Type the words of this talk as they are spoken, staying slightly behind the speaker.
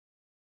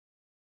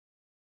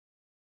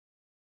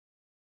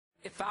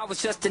If I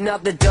was just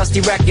another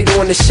dusty record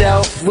on the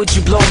shelf, would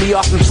you blow me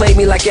off and play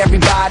me like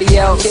everybody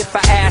else? If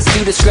I asked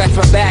you to scratch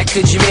my back,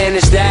 could you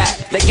manage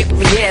that? Like if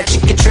we had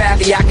chicken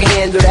traffic, I can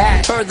handle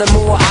that.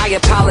 Furthermore, I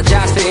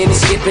apologize for any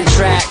skipping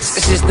tracks.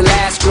 It's just the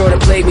last girl that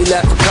played me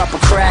left a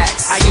couple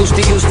cracks. I used to,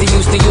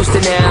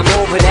 now I'm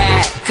over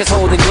that. Cause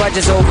holding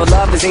grudges over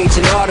love is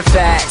ancient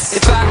artifacts.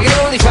 If I could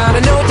only find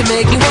a note to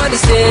make you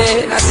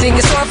understand, I sing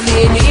it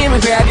softly in your ear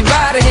and grab you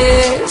by the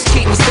hands.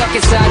 Keep me stuck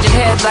inside your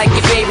head like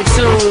your favorite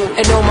tune,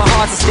 and know my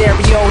heart's a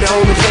stereo, the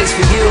only place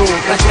for you.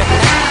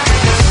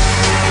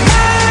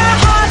 My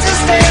heart's a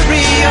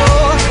stereo,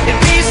 it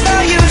beats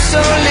for you,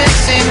 so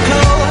listen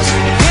close.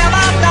 Hear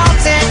my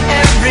thoughts in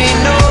every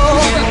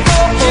note.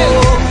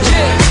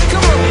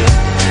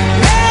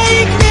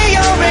 Make me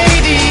your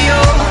radio,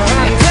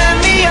 and turn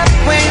me up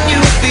when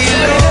you feel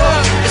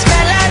low. This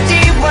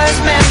melody was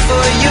meant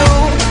for you,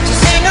 so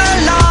sing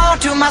along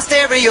to my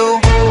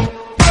stereo.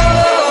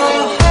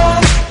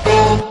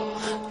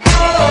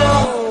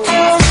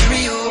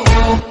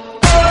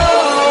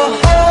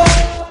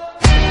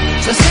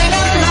 So sing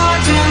along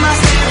to my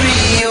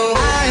stereo.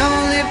 I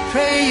only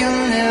pray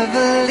you'll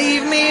never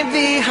leave me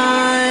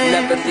behind.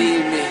 Never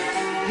leave me.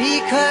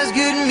 Because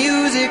good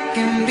music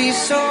can be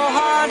so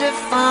hard to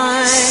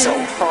find. So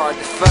hard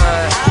to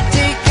find. I'll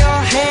take your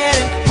hand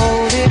and